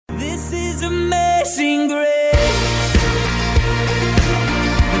amazing grace.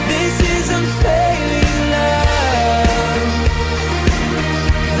 This is unfailing love,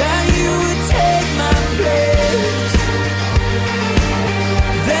 that you would take my place,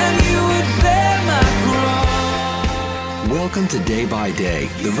 that you would bear my cross. Welcome to Day by Day,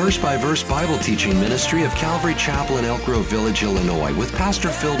 the verse-by-verse Bible teaching ministry of Calvary Chapel in Elk Grove Village, Illinois, with Pastor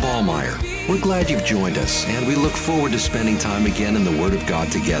Phil Ballmeyer. We're glad you've joined us, and we look forward to spending time again in the Word of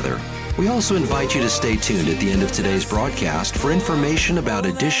God together. We also invite you to stay tuned at the end of today's broadcast for information about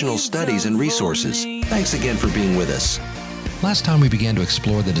additional studies and resources. Thanks again for being with us. Last time we began to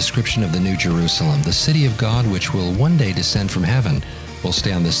explore the description of the New Jerusalem, the city of God which will one day descend from heaven. We'll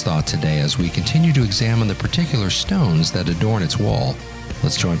stay on this thought today as we continue to examine the particular stones that adorn its wall.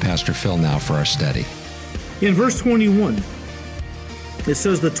 Let's join Pastor Phil now for our study. In verse 21, it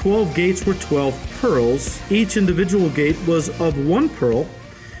says the 12 gates were 12 pearls. Each individual gate was of one pearl,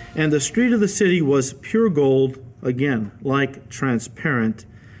 and the street of the city was pure gold, again, like transparent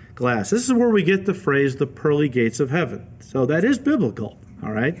glass. This is where we get the phrase, the pearly gates of heaven. So that is biblical,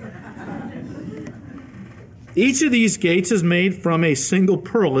 all right? Each of these gates is made from a single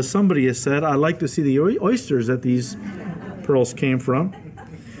pearl. As somebody has said, I like to see the oysters that these pearls came from.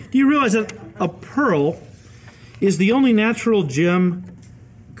 Do you realize that a pearl is the only natural gem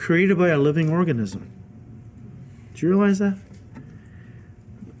created by a living organism? Do you realize that?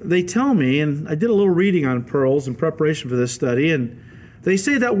 They tell me, and I did a little reading on pearls in preparation for this study, and they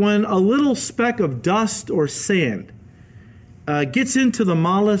say that when a little speck of dust or sand gets into the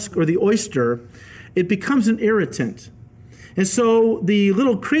mollusk or the oyster, it becomes an irritant. And so the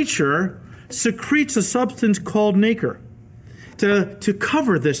little creature secretes a substance called nacre to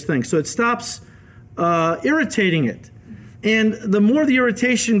cover this thing, so it stops irritating it. And the more the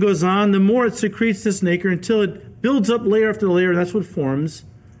irritation goes on, the more it secretes this nacre until it builds up layer after layer, and that's what forms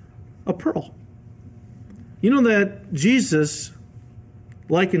a pearl. You know that Jesus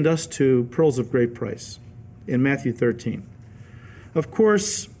likened us to pearls of great price in Matthew 13. Of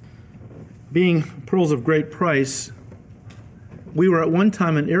course, being pearls of great price, we were at one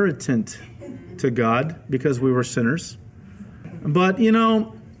time an irritant to God because we were sinners. But, you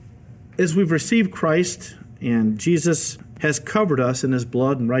know, as we've received Christ and Jesus has covered us in his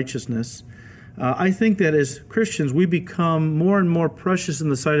blood and righteousness, I think that as Christians we become more and more precious in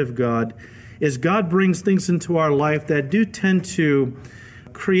the sight of God as God brings things into our life that do tend to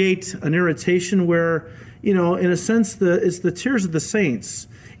create an irritation where, you know, in a sense, it's the tears of the saints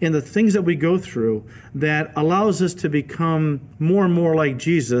and the things that we go through that allows us to become more and more like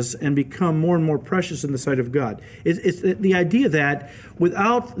Jesus and become more and more precious in the sight of God. It's the idea that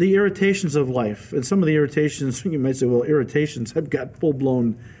without the irritations of life, and some of the irritations, you might say, well, irritations, I've got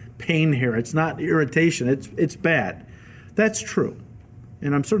full-blown pain here. It's not irritation. It's bad. That's true.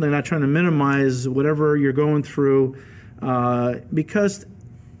 And I'm certainly not trying to minimize whatever you're going through because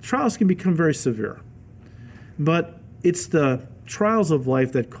trials can become very severe. But it's the trials of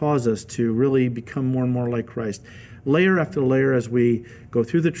life that cause us to really become more and more like Christ. Layer after layer as we go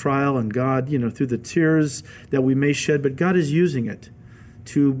through the trial, and God, you know, through the tears that we may shed, but God is using it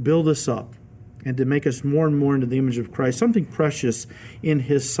to build us up and to make us more and more into the image of Christ, something precious in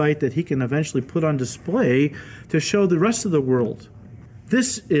his sight that he can eventually put on display to show the rest of the world.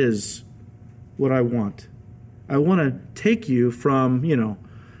 This is what I want. I want to take you from, you know,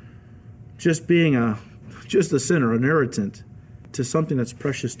 just being just a sinner, an irritant, to something that's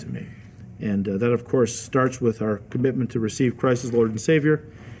precious to me. And that, of course, starts with our commitment to receive Christ as Lord and Savior,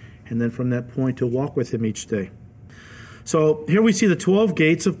 and then from that point to walk with him each day. So here we see the 12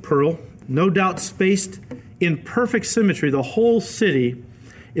 gates of pearl, no doubt spaced in perfect symmetry. The whole city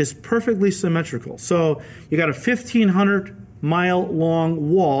is perfectly symmetrical. So you got a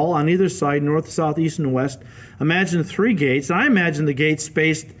 1,500-mile-long wall on either side, north, south, east, and west. Imagine 3 gates. I imagine the gates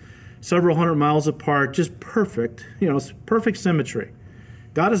spaced several hundred miles apart, just perfect, you know, perfect symmetry.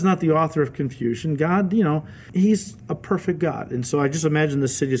 God is not the author of confusion. God, you know, he's a perfect God. And so I just imagine the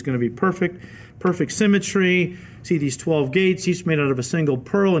city is going to be perfect symmetry. See these 12 gates, each made out of a single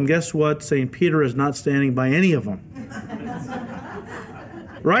pearl, and guess what? St. Peter is not standing by any of them.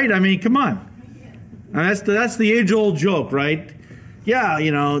 Right? I mean, come on. And that's the age-old joke, right? Yeah,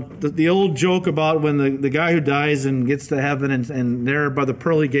 you know, the old joke about when the guy who dies and gets to heaven and there by the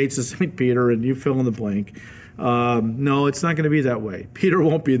pearly gates of St. Peter, and you fill in the blank. No, it's not going to be that way. Peter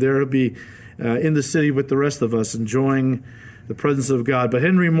won't be there. He'll be in the city with the rest of us, enjoying the presence of God. But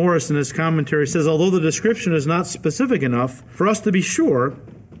Henry Morris in his commentary says, although the description is not specific enough for us to be sure,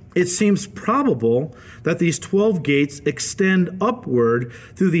 it seems probable that these 12 gates extend upward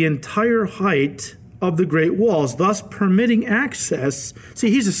through the entire height of the great walls, thus permitting access. See,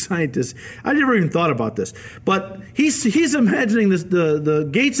 he's a scientist. I never even thought about this. But he's imagining this, the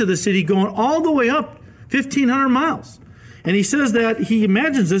gates of the city going all the way up 1,500 miles. And he says that he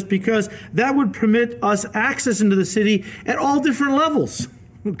imagines this because that would permit us access into the city at all different levels.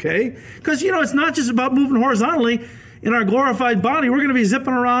 Okay? Because, it's not just about moving horizontally. In our glorified body, we're going to be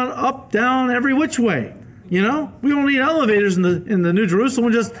zipping around up, down, every which way. We don't need elevators in the New Jerusalem.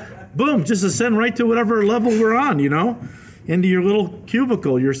 We just, boom, just ascend right to whatever level we're on, into your little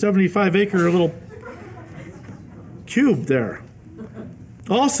cubicle, your 75-acre little cube there.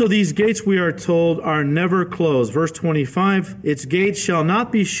 Also, these gates, we are told, are never closed. Verse 25, its gates shall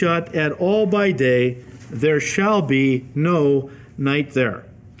not be shut at all by day. There shall be no night there.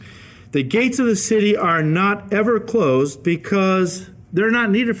 The gates of the city are not ever closed because they're not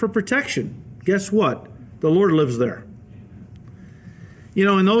needed for protection. Guess what? The Lord lives there.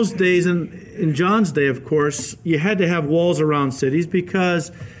 In those days, in John's day, of course, you had to have walls around cities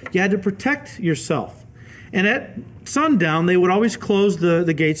because you had to protect yourself. And at sundown, they would always close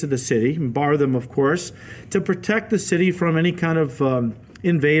the gates of the city, and bar them, of course, to protect the city from any kind of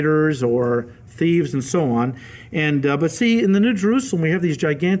invaders or thieves and so on. And but see, in the New Jerusalem, we have these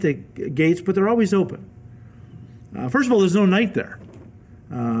gigantic gates, but they're always open. First of all, there's no night there.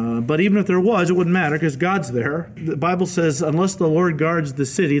 But even if there was, it wouldn't matter because God's there. The Bible says, unless the Lord guards the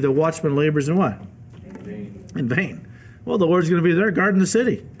city, the watchman labors in what? In vain. Well, the Lord's going to be there guarding the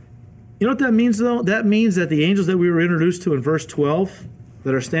city. You know what that means, though? That means that the angels that we were introduced to in verse 12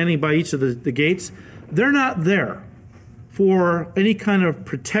 that are standing by each of the gates, they're not there for any kind of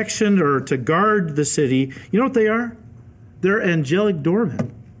protection or to guard the city. You know what they are? They're angelic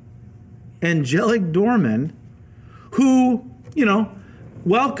doormen. Angelic doormen who,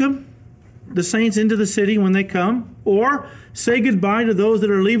 welcome the saints into the city when they come, or say goodbye to those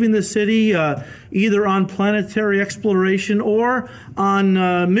that are leaving the city, either on planetary exploration or on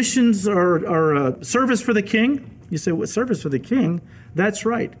missions or service for the king. You say, what, service for the king? That's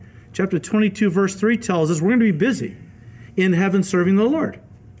right. Chapter 22, verse 3 tells us we're going to be busy in heaven serving the Lord.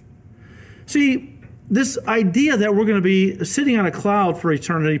 See, this idea that we're going to be sitting on a cloud for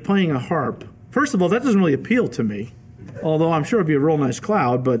eternity playing a harp, first of all, that doesn't really appeal to me. Although I'm sure it'd be a real nice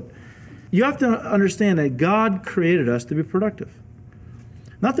cloud, but you have to understand that God created us to be productive.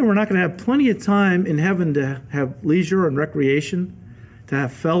 Not that we're not going to have plenty of time in heaven to have leisure and recreation, to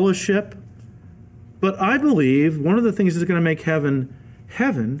have fellowship, but I believe one of the things that's going to make heaven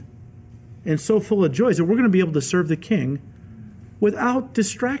and so full of joy is that we're going to be able to serve the King without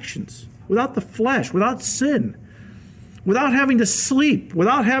distractions, without the flesh, without sin, without having to sleep,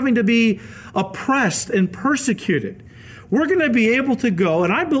 without having to be oppressed and persecuted. We're going to be able to go,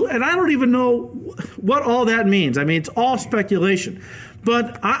 and I don't even know what all that means. I mean, it's all speculation.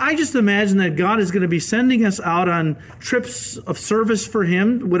 But I just imagine that God is going to be sending us out on trips of service for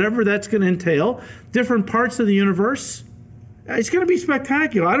Him, whatever that's going to entail, different parts of the universe. It's going to be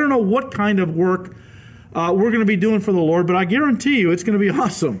spectacular. I don't know what kind of work we're going to be doing for the Lord, but I guarantee you it's going to be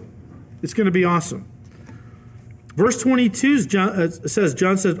awesome. It's going to be awesome. Verse 22 John says,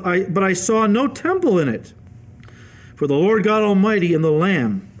 but I saw no temple in it. For the Lord God Almighty and the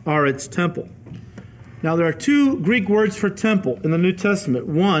Lamb are its temple. Now, there are two Greek words for temple in the New Testament.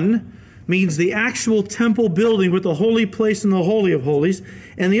 One means the actual temple building with the holy place and the Holy of Holies.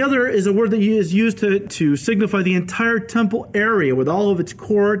 And the other is a word that is used to signify the entire temple area with all of its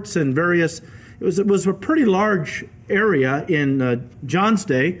courts and various. It was a pretty large area in John's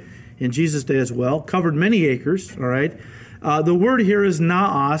day, in Jesus' day as well, covered many acres, all right? The word here is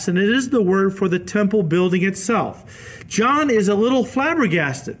naos, and it is the word for the temple building itself. John is a little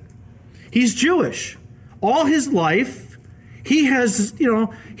flabbergasted. He's Jewish. All his life, he has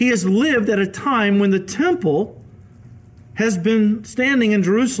lived at a time when the temple has been standing in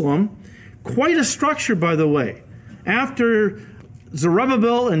Jerusalem. Quite a structure, by the way. After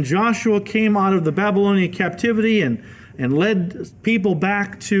Zerubbabel and Joshua came out of the Babylonian captivity and led people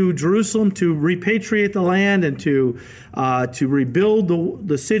back to Jerusalem to repatriate the land and to rebuild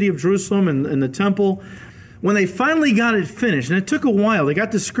the city of Jerusalem and the temple. When they finally got it finished, and it took a while, they got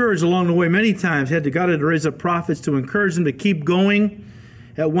discouraged along the way many times, God had to raise up prophets to encourage them to keep going.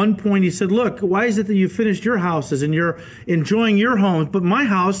 At one point he said, look, why is it that you finished your houses and you're enjoying your homes, but my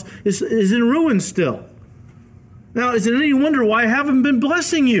house is in ruins still? Now, is it any wonder why I haven't been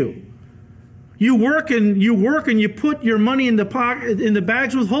blessing you? You work and you put your money in the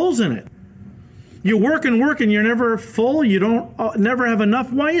bags with holes in it. You work and you're never full. You don't never have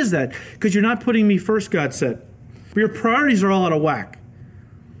enough. Why is that? Because you're not putting me first, God said. Your priorities are all out of whack.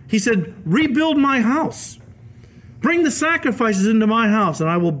 He said, rebuild my house. Bring the sacrifices into my house and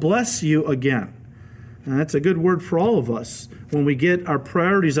I will bless you again. And that's a good word for all of us. When we get our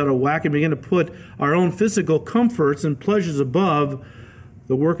priorities out of whack and begin to put our own physical comforts and pleasures above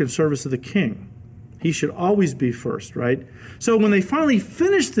the work and service of the King. He should always be first, right? So when they finally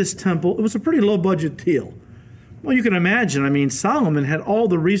finished this temple, it was a pretty low-budget deal. Well, you can imagine, Solomon had all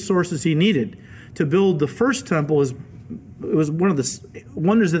the resources he needed to build the first temple. It was one of the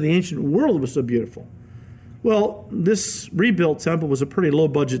wonders of the ancient world. It was so beautiful. Well, this rebuilt temple was a pretty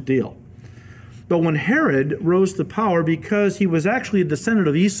low-budget deal. But when Herod rose to power, because he was actually a descendant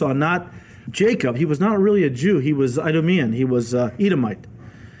of Esau, not Jacob, he was not really a Jew. He was Idumean. He was Edomite.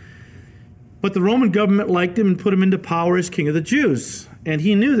 But the Roman government liked him and put him into power as king of the Jews. And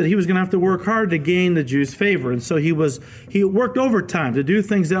he knew that he was going to have to work hard to gain the Jews' favor. And so he worked overtime to do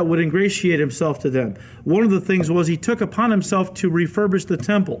things that would ingratiate himself to them. One of the things was he took upon himself to refurbish the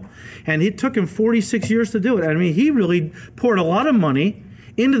temple. And it took him 46 years to do it. He really poured a lot of money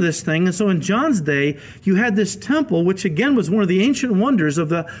into this thing. And so in John's day, you had this temple, which again was one of the ancient wonders of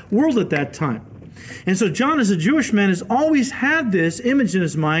the world at that time. And so John, as a Jewish man, has always had this image in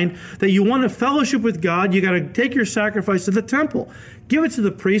his mind that you want to fellowship with God, you got to take your sacrifice to the temple. Give it to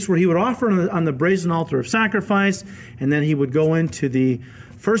the priest where he would offer on the brazen altar of sacrifice, and then he would go into the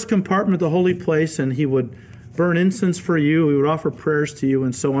first compartment of the holy place and he would burn incense for you, he would offer prayers to you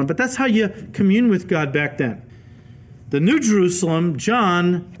and so on. But that's how you commune with God back then. The New Jerusalem,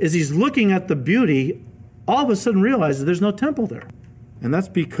 John, as he's looking at the beauty, all of a sudden realizes there's no temple there. And that's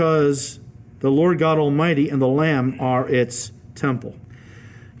because the Lord God Almighty and the Lamb are its temple.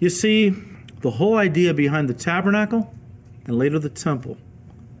 You see, the whole idea behind the tabernacle and later the temple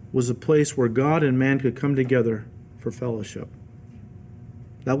was a place where God and man could come together for fellowship.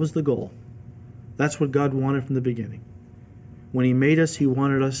 That was the goal. That's what God wanted from the beginning. When he made us, he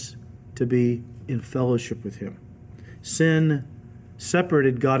wanted us to be in fellowship with him. Sin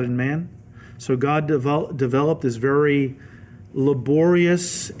separated God and man, so God developed this very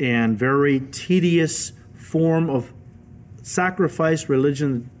laborious and very tedious form of sacrifice,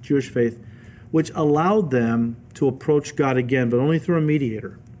 religion, Jewish faith, which allowed them to approach God again, but only through a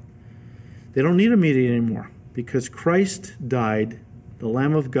mediator. They don't need a mediator anymore because Christ died, the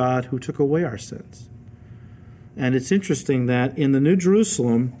Lamb of God, who took away our sins. And it's interesting that in the New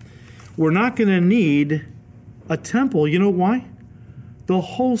Jerusalem, we're not going to need a temple. You know why? The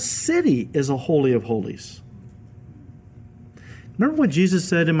whole city is a holy of holies. Remember what Jesus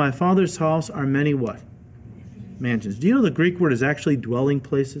said, in my Father's house are many what? Mansions. Do you know the Greek word is actually dwelling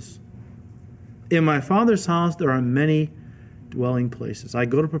places? In my Father's house there are many dwelling places. I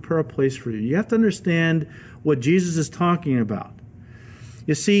go to prepare a place for you. You have to understand what Jesus is talking about.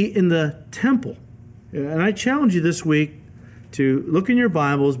 You see, in the temple, and I challenge you this week to look in your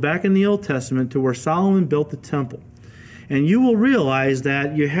Bibles back in the Old Testament to where Solomon built the temple. And you will realize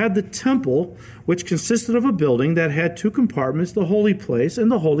that you had the temple, which consisted of a building that had two compartments, the holy place and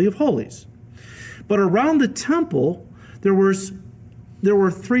the Holy of Holies. But around the temple, there was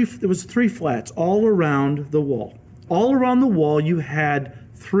three flats all around the wall. All around the wall, you had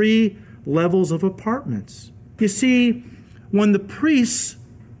 3 levels of apartments. You see, when the priests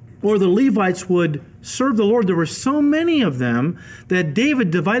or the Levites would serve the Lord, there were so many of them that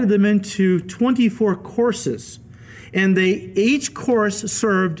David divided them into 24 courses. And each course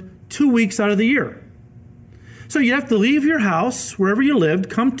served 2 weeks out of the year. So you have to leave your house, wherever you lived,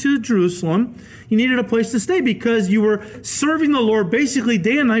 come to Jerusalem. You needed a place to stay because you were serving the Lord basically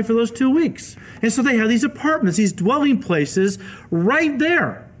day and night for those 2 weeks. And so they had these apartments, these dwelling places right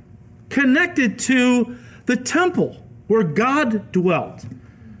there, connected to the temple where God dwelt.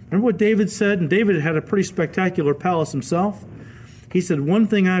 Remember what David said? And David had a pretty spectacular palace himself. He said, one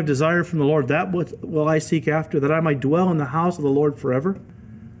thing I have desired from the Lord, that will I seek after, that I might dwell in the house of the Lord forever.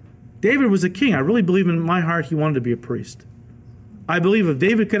 David was a king. I really believe in my heart he wanted to be a priest. I believe if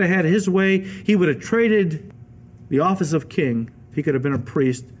David could have had his way, he would have traded the office of king. He could have been a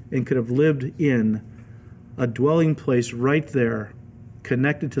priest and could have lived in a dwelling place right there,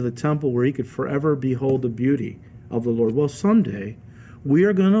 connected to the temple where he could forever behold the beauty of the Lord. Well, someday we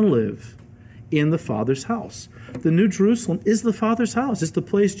are going to live in the Father's house. The New Jerusalem is the Father's house. It's the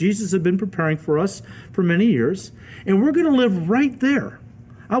place Jesus had been preparing for us for many years. And we're going to live right there.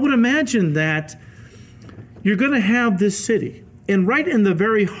 I would imagine that you're going to have this city. And right in the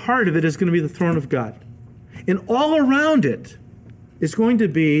very heart of it is going to be the throne of God. And all around it is going to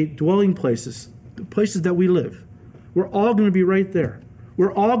be dwelling places, the places that we live. We're all going to be right there.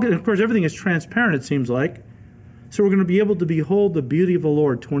 We're all going to, of course, everything is transparent, it seems like. So we're going to be able to behold the beauty of the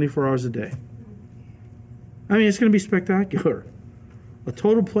Lord 24 hours a day. I mean, it's going to be spectacular. A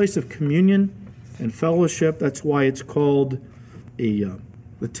total place of communion and fellowship. That's why it's called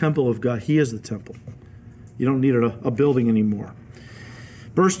the temple of God. He is the temple. You don't need a building anymore.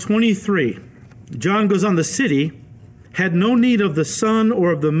 Verse 23, John goes on, the city had no need of the sun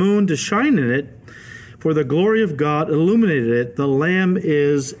or of the moon to shine in it, for the glory of God illuminated it. The Lamb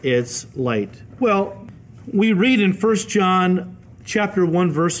is its light. Well, we read in 1 John chapter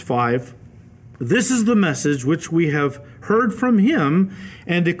 1, verse 5, this is the message which we have heard from him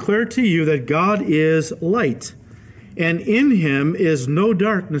and declare to you, that God is light, and in him is no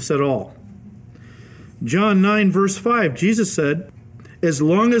darkness at all. John 9, verse 5, Jesus said, as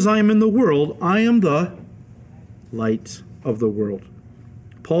long as I am in the world, I am the light of the world.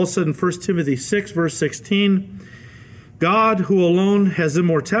 Paul said in 1 Timothy 6, verse 16, God, who alone has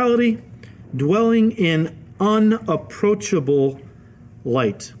immortality, dwelling in unapproachable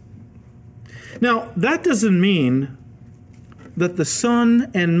light. Now, that doesn't mean that the sun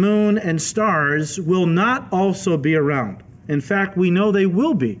and moon and stars will not also be around. In fact, we know they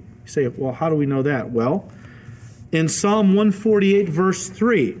will be. You say, well, how do we know that? Well, in Psalm 148, verse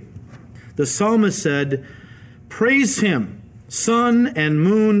 3, the psalmist said, praise him, sun and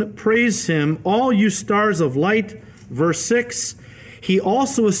moon, praise him, all you stars of light. Verse 6, he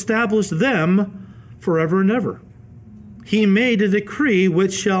also established them forever and ever. He made a decree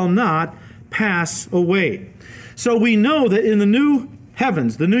which shall not pass away. So we know that in the new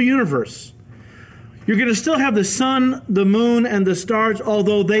heavens, the new universe, you're going to still have the sun, the moon, and the stars,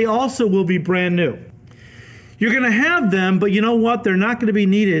 although they also will be brand new. You're going to have them, but you know what? They're not going to be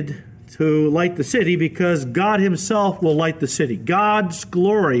needed to light the city, because God himself will light the city. God's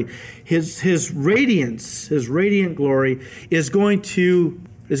glory, his radiance, his radiant glory is going to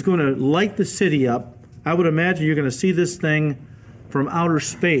light the city up. I would imagine you're going to see this thing from outer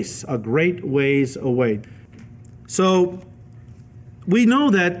space, a great ways away. So we know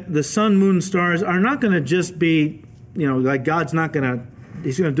that the sun, moon, stars are not going to just be, like God's not going to,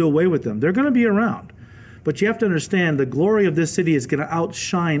 he's going to do away with them. They're going to be around. But you have to understand the glory of this city is going to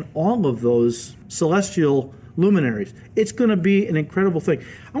outshine all of those celestial luminaries. It's going to be an incredible thing.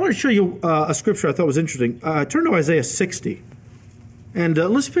 I want to show you a scripture I thought was interesting. Turn to Isaiah 60. And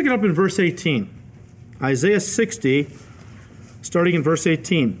let's pick it up in verse 18. Isaiah 60, starting in verse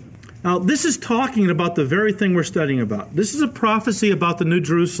 18. Now, this is talking about the very thing we're studying about. This is a prophecy about the New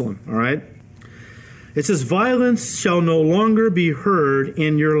Jerusalem, all right? It says, violence shall no longer be heard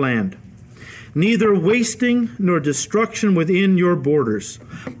in your land, neither wasting nor destruction within your borders.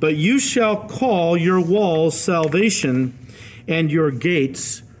 But you shall call your walls salvation and your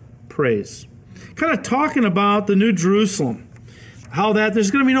gates praise. Kind of talking about the New Jerusalem, how that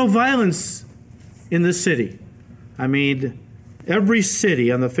there's going to be no violence in this city. I mean, every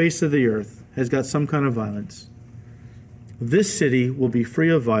city on the face of the earth has got some kind of violence. This city will be free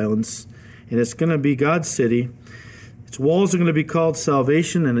of violence, and it's going to be God's city. Its walls are going to be called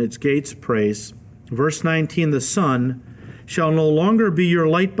salvation and its gates praise. Verse 19, the sun shall no longer be your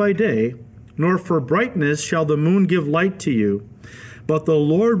light by day, nor for brightness shall the moon give light to you. But the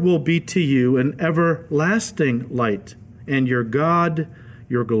Lord will be to you an everlasting light, and your God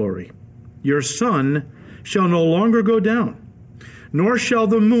your glory. Your sun shall no longer go down, nor shall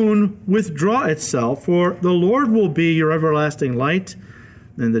the moon withdraw itself, for the Lord will be your everlasting light,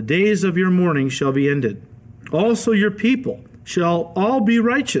 and the days of your mourning shall be ended. Also your people shall all be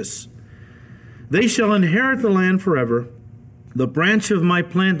righteous. They shall inherit the land forever, the branch of my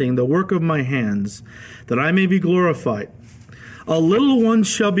planting, the work of my hands, that I may be glorified. A little one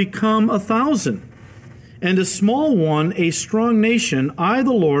shall become 1,000, and a small one a strong nation. I,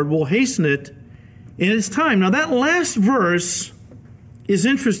 the Lord, will hasten it in its time. Now that last verse is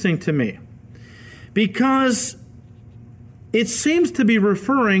interesting to me, because it seems to be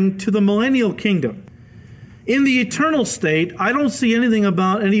referring to the millennial kingdom. In the eternal state, I don't see anything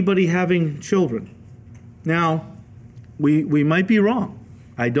about anybody having children. Now, we might be wrong.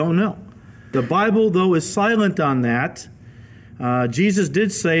 I don't know. The Bible, though, is silent on that. Jesus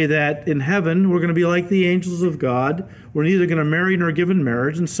did say that in heaven we're going to be like the angels of God. We're neither going to marry nor give in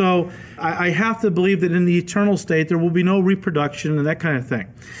marriage. And so I have to believe that in the eternal state there will be no reproduction and that kind of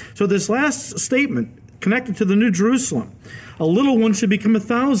thing. So this last statement connected to the New Jerusalem, a little one should become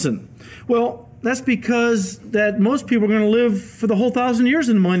 1,000. Well, that's because that most people are going to live for the whole 1,000 years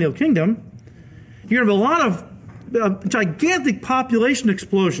in the millennial kingdom. You're going to have a lot of gigantic population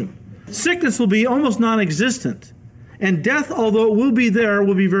explosion. Sickness will be almost non-existent. And death, although it will be there,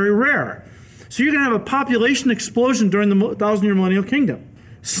 will be very rare. So you're going to have a population explosion during the 1,000-year millennial kingdom.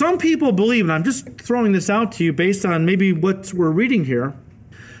 Some people believe, and I'm just throwing this out to you based on maybe what we're reading here,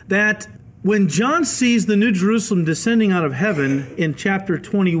 that when John sees the New Jerusalem descending out of heaven in chapter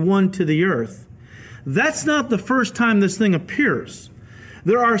 21 to the earth, that's not the first time this thing appears.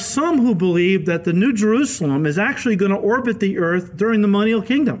 There are some who believe that the New Jerusalem is actually going to orbit the earth during the millennial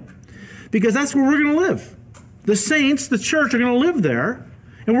kingdom, because that's where we're going to live. The saints, the church, are going to live there,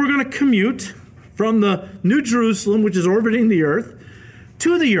 and we're going to commute from the New Jerusalem, which is orbiting the earth,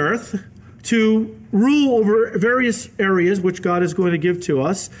 to rule over various areas which God is going to give to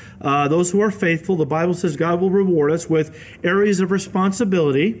us. Those who are faithful, the Bible says God will reward us with areas of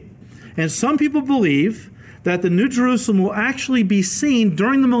responsibility. And some people believe that the New Jerusalem will actually be seen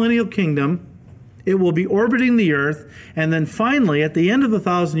during the millennial kingdom. It will be orbiting the earth, and then finally, at the end of the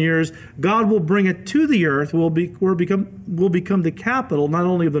 1,000 years, God will bring it to the earth, will become the capital not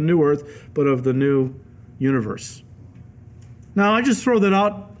only of the new earth, but of the new universe. Now, I just throw that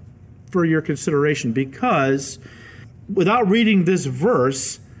out for your consideration, because without reading this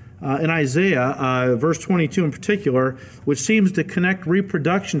verse in Isaiah, verse 22 in particular, which seems to connect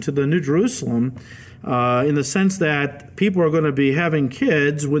reproduction to the New Jerusalem in the sense that people are going to be having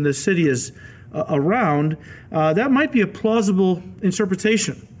kids when the city is around, that might be a plausible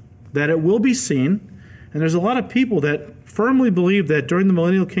interpretation, that it will be seen. And there's a lot of people that firmly believe that during the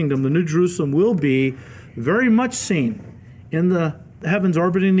millennial kingdom, the New Jerusalem will be very much seen in the heavens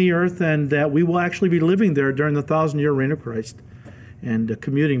orbiting the earth, and that we will actually be living there during the 1,000-year reign of Christ and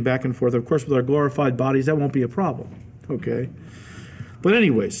commuting back and forth. Of course, with our glorified bodies, that won't be a problem. Okay? But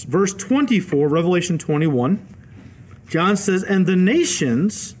anyways, verse 24, Revelation 21, John says, "And the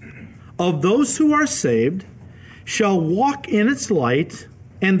nations of those who are saved shall walk in its light,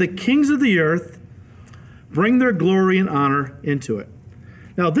 and the kings of the earth bring their glory and honor into it."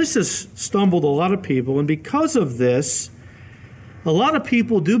 Now, this has stumbled a lot of people, and because of this, a lot of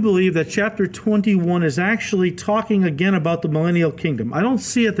people do believe that chapter 21 is actually talking again about the millennial kingdom. I don't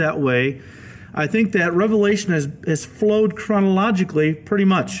see it that way. I think that Revelation has flowed chronologically pretty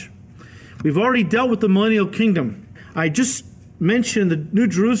much. We've already dealt with the millennial kingdom. I just mentioned the New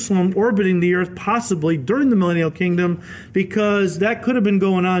Jerusalem orbiting the earth possibly during the millennial kingdom, because that could have been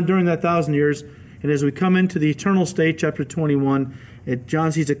going on during that 1,000 years. And as we come into the eternal state, chapter 21,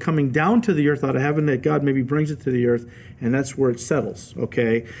 John sees it coming down to the earth out of heaven, that God maybe brings it to the earth, and that's where it settles,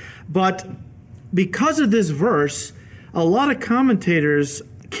 okay? But because of this verse, a lot of commentators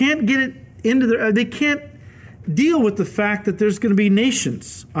can't get it into they can't deal with the fact that there's going to be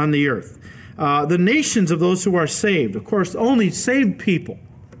nations on the earth. The nations of those who are saved. Of course, only saved people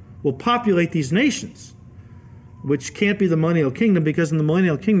will populate these nations, which can't be the millennial kingdom, because in the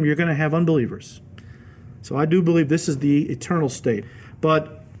millennial kingdom you're going to have unbelievers. So I do believe this is the eternal state.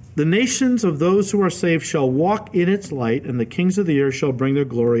 But the nations of those who are saved shall walk in its light, and the kings of the earth shall bring their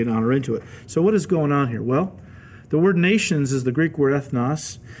glory and honor into it. So what is going on here? Well, the word nations is the Greek word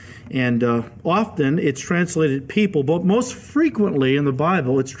ethnos, and often it's translated people, but most frequently in the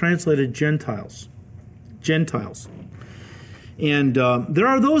Bible it's translated Gentiles. Gentiles. And there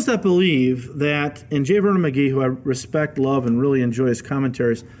are those that believe that, and J. Vernon McGee, who I respect, love, and really enjoy his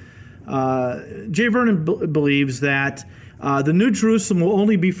commentaries, J. Vernon believes that the New Jerusalem will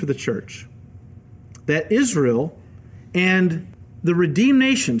only be for the church. That Israel and the redeemed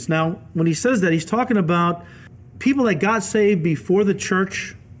nations, now when he says that, he's talking about people that got saved before the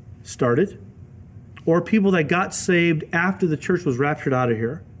church started, or people that got saved after the church was raptured out of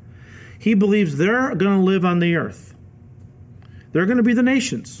here. He believes they're going to live on the earth. They're going to be the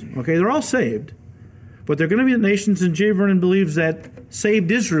nations. Okay, they're all saved, but they're going to be the nations, and J. Vernon believes that saved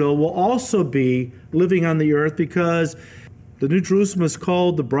Israel will also be living on the earth, because the New Jerusalem is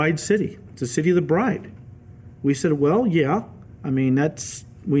called the bride city. It's the city of the bride. We said, well, yeah, I mean,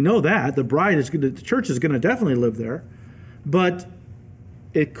 we know that. The church is going to definitely live there, but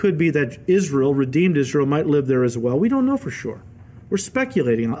it could be that Israel, redeemed Israel, might live there as well. We don't know for sure. We're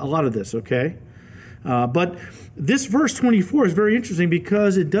speculating a lot of this, okay? But this verse 24 is very interesting,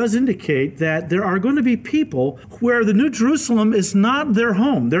 because it does indicate that there are going to be people where the New Jerusalem is not their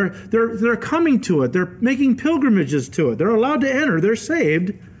home. They're coming to it. They're making pilgrimages to it. They're allowed to enter. They're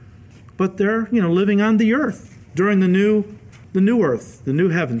saved, but they're living on the earth during the new earth, the new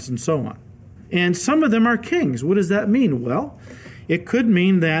heavens, and so on. And some of them are kings. What does that mean? Well, it could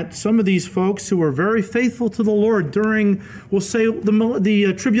mean that some of these folks who were very faithful to the Lord during, we'll say,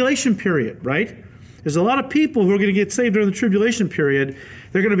 the tribulation period, right? There's a lot of people who are going to get saved during the tribulation period.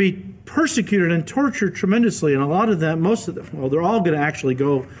 They're going to be persecuted and tortured tremendously, and a lot of them, most of them, well, they're all going to actually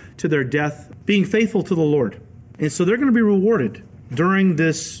go to their death being faithful to the Lord. And so they're going to be rewarded during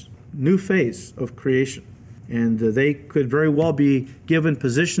this new phase of creation. And they could very well be given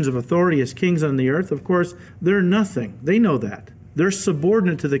positions of authority as kings on the earth. Of course, they're nothing. They know that. They're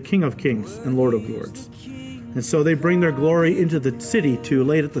subordinate to the King of Kings and Lord of Lords. And so they bring their glory into the city to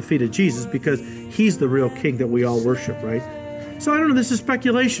lay it at the feet of Jesus, because he's the real king that we all worship, right? So I don't know, this is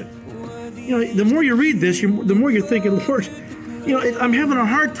speculation. The more you read this, the more you're thinking, Lord, I'm having a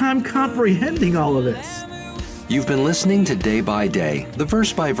hard time comprehending all of this. You've been listening to Day by Day, the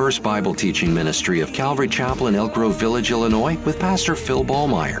verse-by-verse Bible teaching ministry of Calvary Chapel in Elk Grove Village, Illinois, with Pastor Phil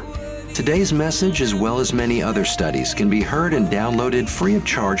Ballmeyer. Today's message, as well as many other studies, can be heard and downloaded free of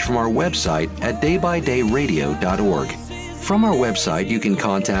charge from our website at daybydayradio.org. From our website, you can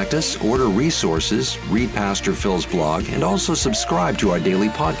contact us, order resources, read Pastor Phil's blog, and also subscribe to our daily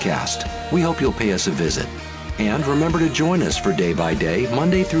podcast. We hope you'll pay us a visit. And remember to join us for Day by Day,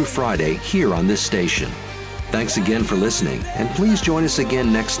 Monday through Friday, here on this station. Thanks again for listening, and please join us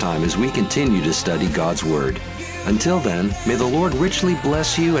again next time as we continue to study God's Word. Until then, may the Lord richly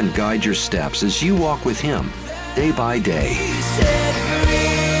bless you and guide your steps as you walk with Him day by day.